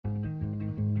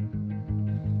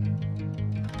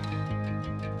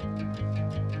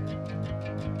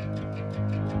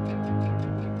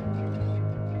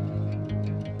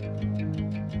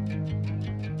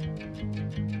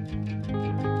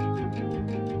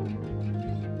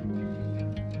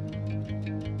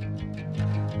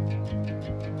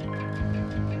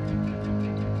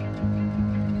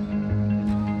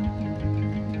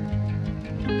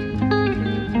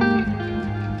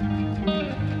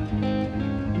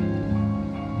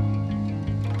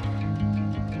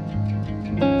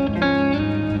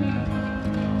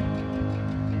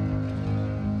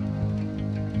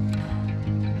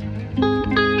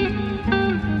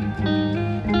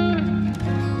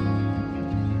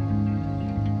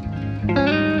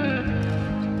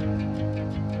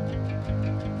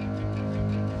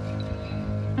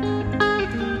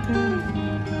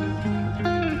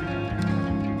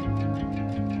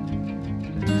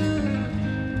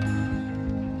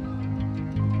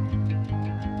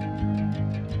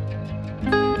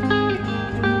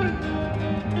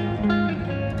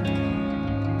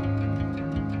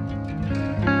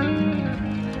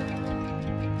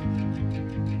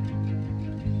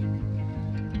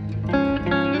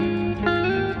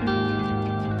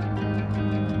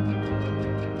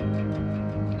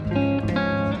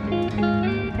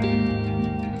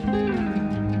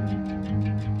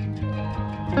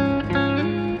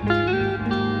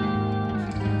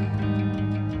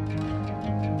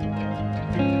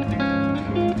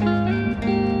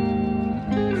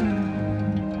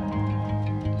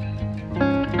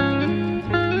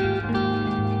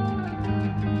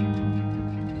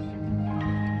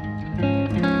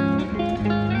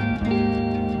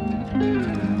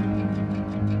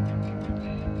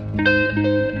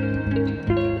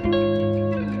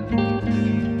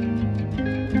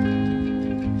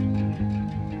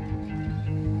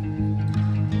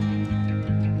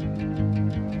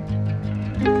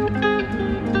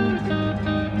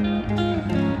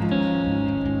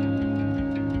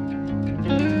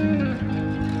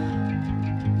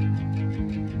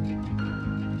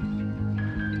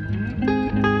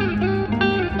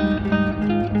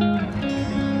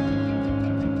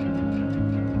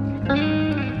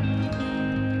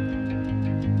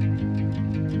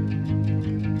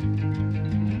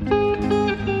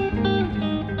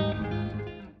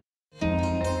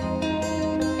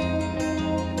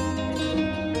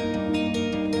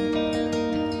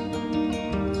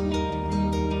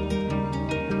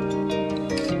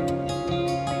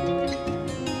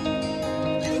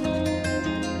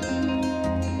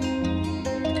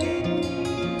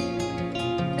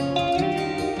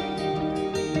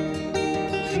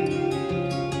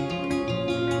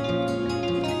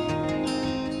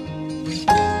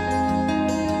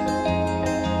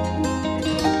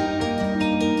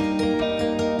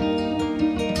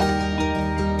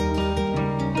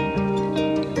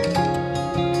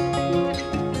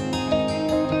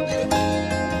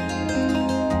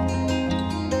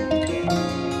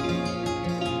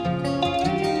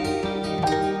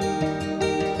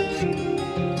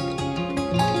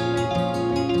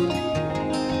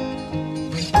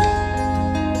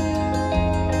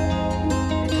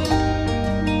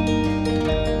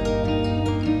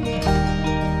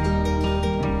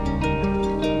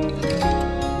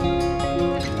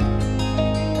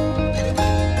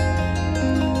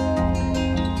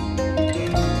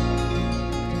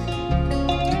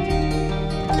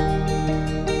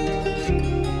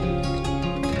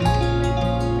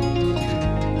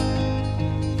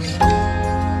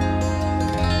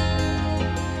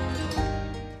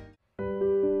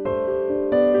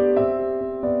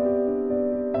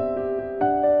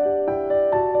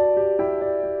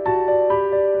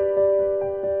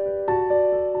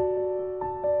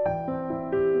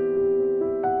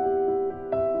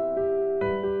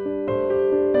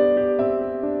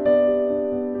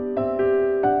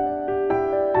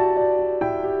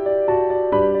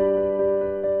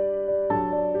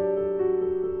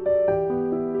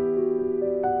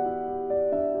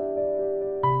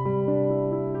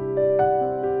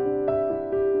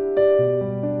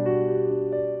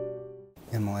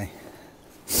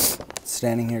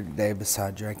Standing here today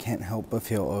beside you, I can't help but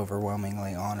feel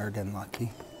overwhelmingly honored and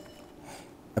lucky.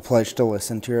 I pledge to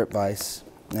listen to your advice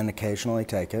and occasionally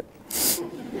take it.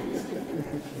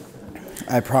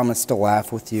 I promise to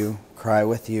laugh with you, cry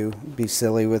with you, be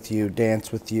silly with you,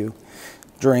 dance with you,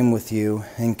 dream with you,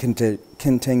 and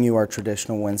continue our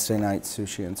traditional Wednesday night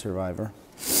sushi and Survivor.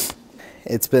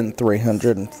 It's been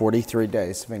 343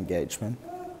 days of engagement.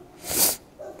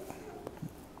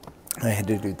 I had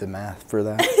to do the math for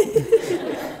that.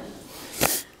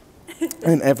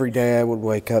 And every day I would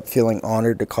wake up feeling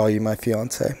honored to call you my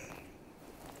fiance.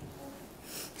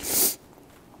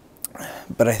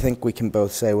 But I think we can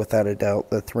both say without a doubt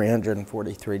that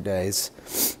 343 days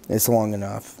is long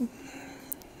enough.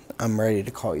 I'm ready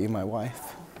to call you my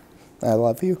wife. I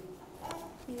love you.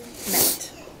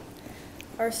 Matt.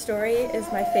 Our story is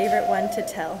my favorite one to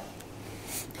tell.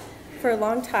 For a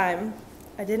long time,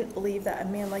 I didn't believe that a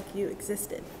man like you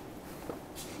existed.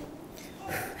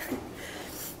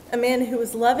 A man who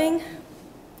was loving,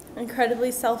 incredibly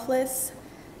selfless,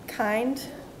 kind,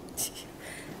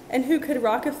 and who could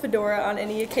rock a fedora on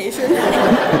any occasion.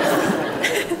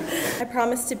 I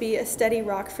promise to be a steady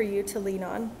rock for you to lean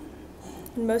on.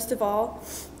 And most of all,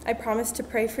 I promise to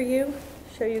pray for you,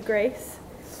 show you grace,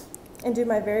 and do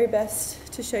my very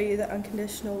best to show you the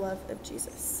unconditional love of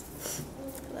Jesus.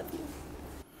 I love you.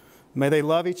 May they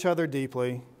love each other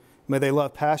deeply. May they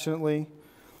love passionately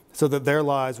so that their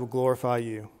lives will glorify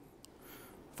you.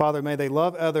 Father, may they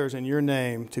love others in your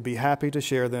name to be happy to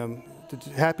share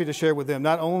with them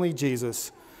not only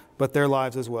Jesus, but their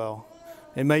lives as well.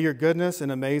 And may your goodness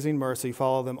and amazing mercy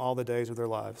follow them all the days of their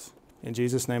lives. In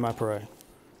Jesus' name I pray.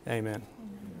 Amen.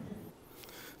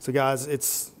 So guys,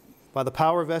 it's by the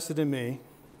power vested in me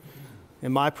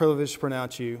and my privilege to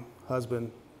pronounce you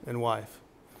husband and wife.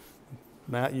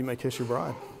 Matt, you may kiss your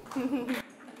bride.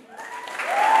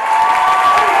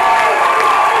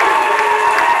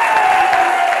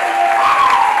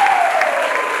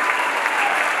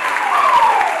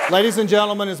 Ladies and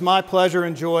gentlemen, it's my pleasure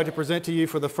and joy to present to you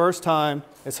for the first time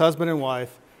as husband and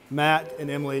wife, Matt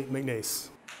and Emily McNeese.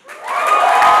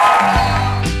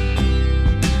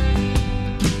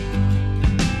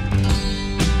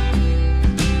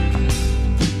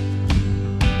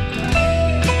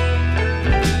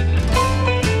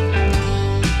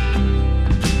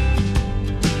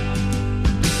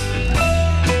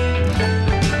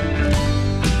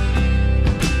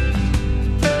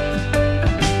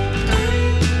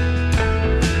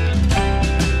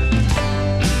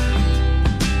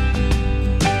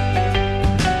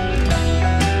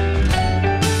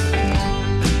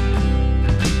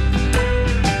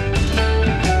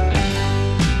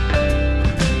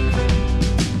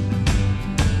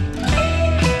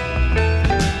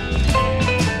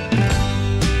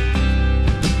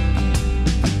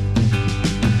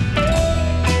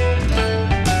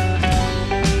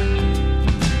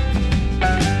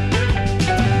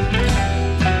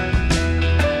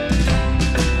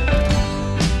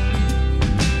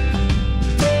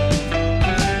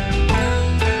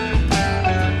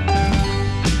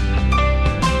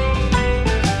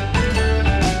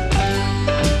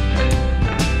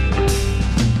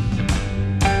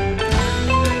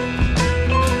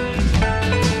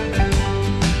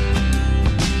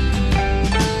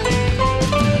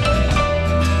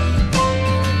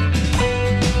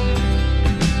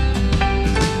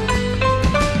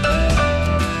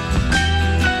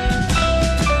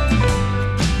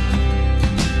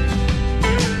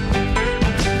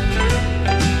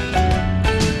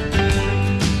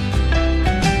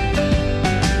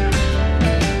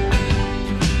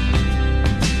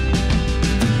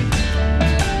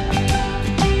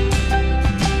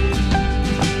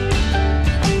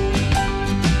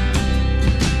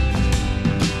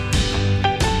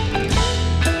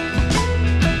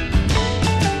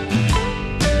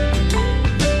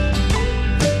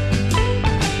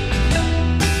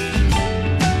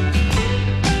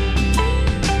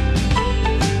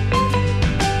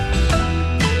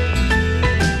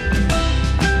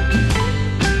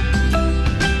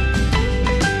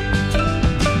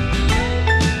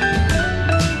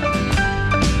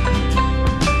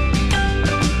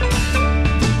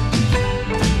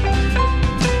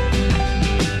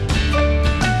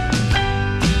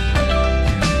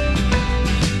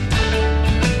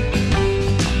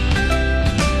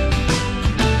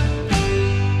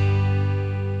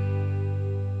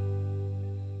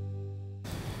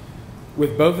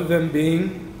 With both of them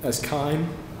being as kind,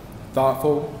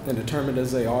 thoughtful, and determined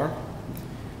as they are,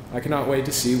 I cannot wait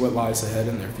to see what lies ahead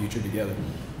in their future together.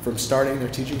 From starting their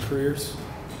teaching careers,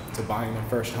 to buying their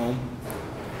first home,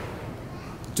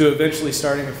 to eventually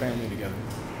starting a family together.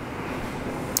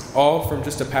 all from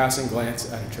just a passing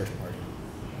glance at a church party.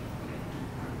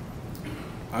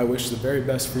 I wish the very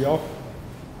best for y'all,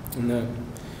 and that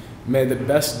may the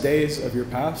best days of your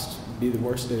past be the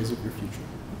worst days of your future.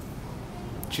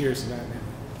 Cheers to that, man.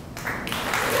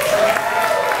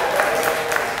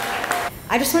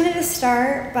 I just wanted to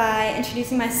start by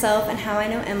introducing myself and how I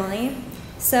know Emily.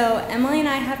 So Emily and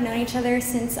I have known each other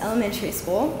since elementary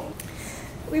school.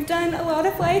 We've done a lot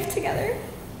of life together.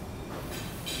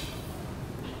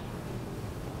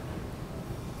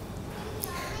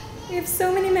 We have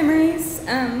so many memories,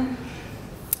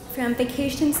 from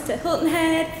vacations to Hilton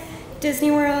Head,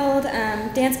 Disney World,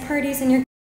 dance parties in your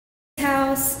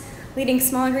house, leading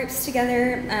small groups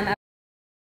together,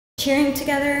 cheering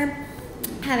together,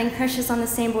 having crushes on the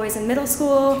same boys in middle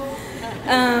school,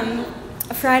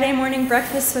 a Friday morning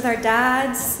breakfast with our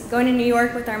dads, going to New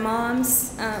York with our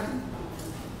moms.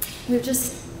 We've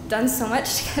just done so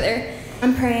much together.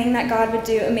 I'm praying that God would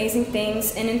do amazing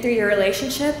things in and through your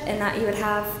relationship, and that you would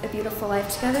have a beautiful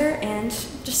life together, and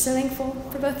just so thankful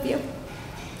for both of you.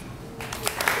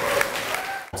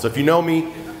 So if you know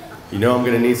me, you know I'm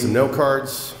gonna need some note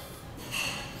cards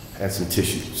and some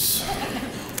tissues.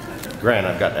 Grant,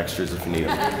 I've got extras if you need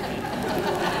them.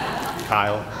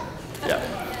 Kyle,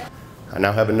 yeah. I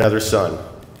now have another son.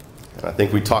 And I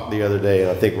think we talked the other day,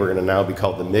 and I think we're gonna now be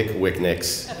called the Mick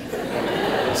Wicknicks.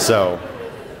 So,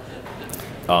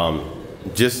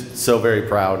 just so very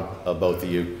proud of both of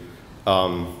you.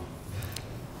 I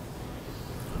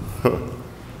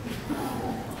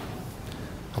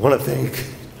want to thank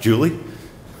Julie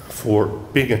for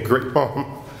being a great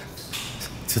mom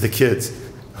to the kids.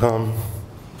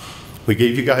 We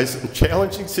gave you guys some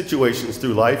challenging situations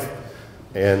through life,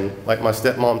 and like my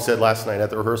stepmom said last night at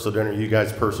the rehearsal dinner, you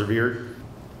guys persevered.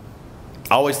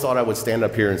 I always thought I would stand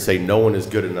up here and say no one is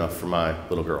good enough for my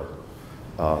little girl.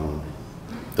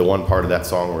 The one part of that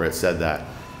song where it said that.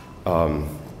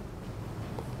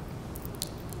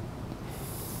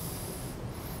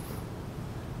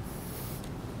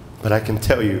 But I can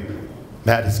tell you,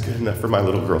 Matt is good enough for my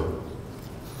little girl.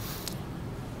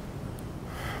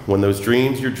 When those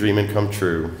dreams you're dreaming come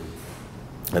true,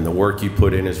 and the work you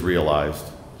put in is realized,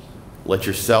 let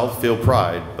yourself feel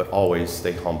pride, but always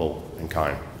stay humble and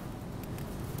kind.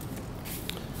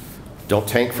 Don't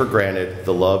take for granted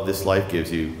the love this life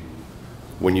gives you.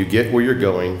 When you get where you're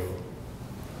going,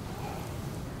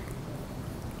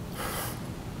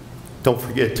 don't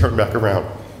forget, turn back around.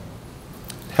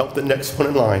 Help the next one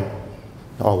in line.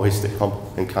 Always stay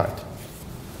humble and kind.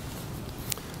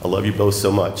 I love you both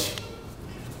so much.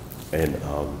 And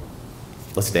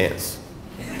let's dance.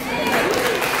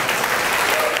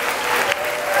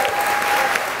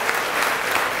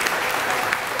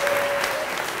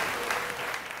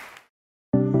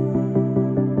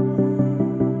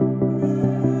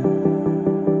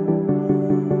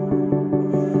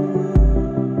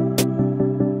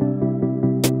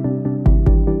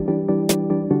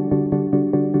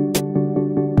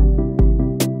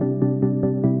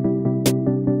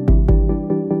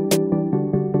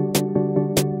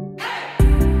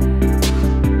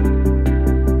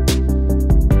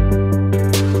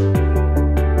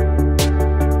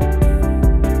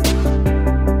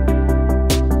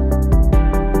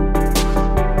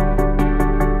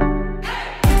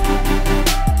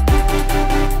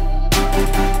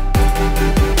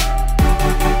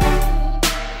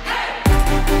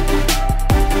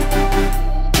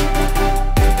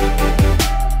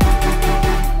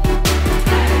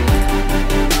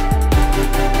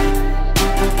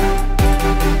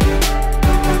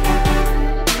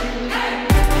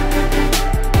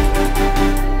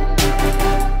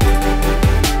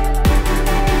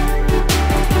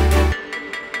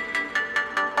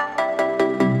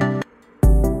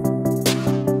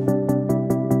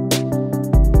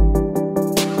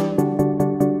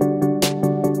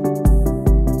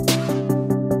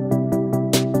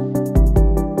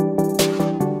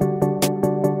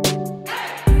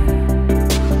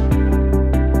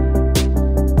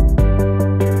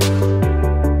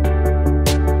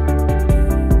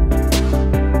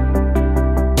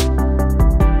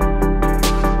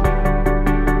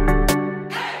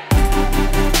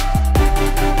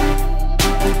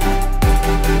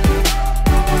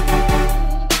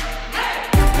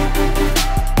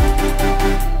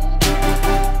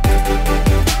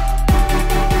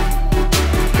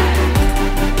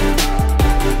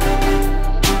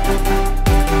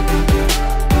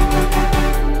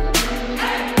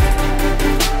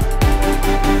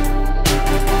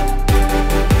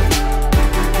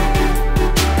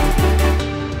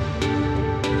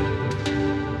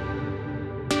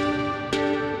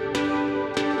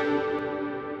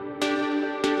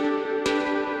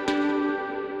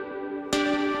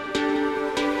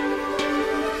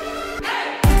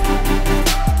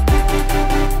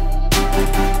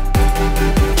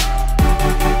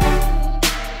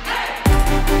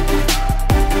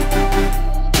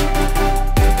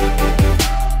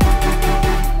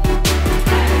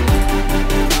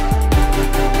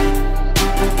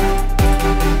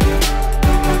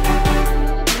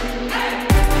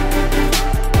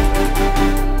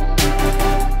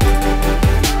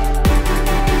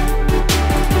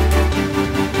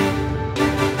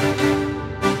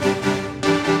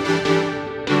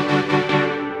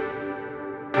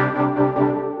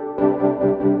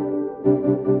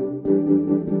 you.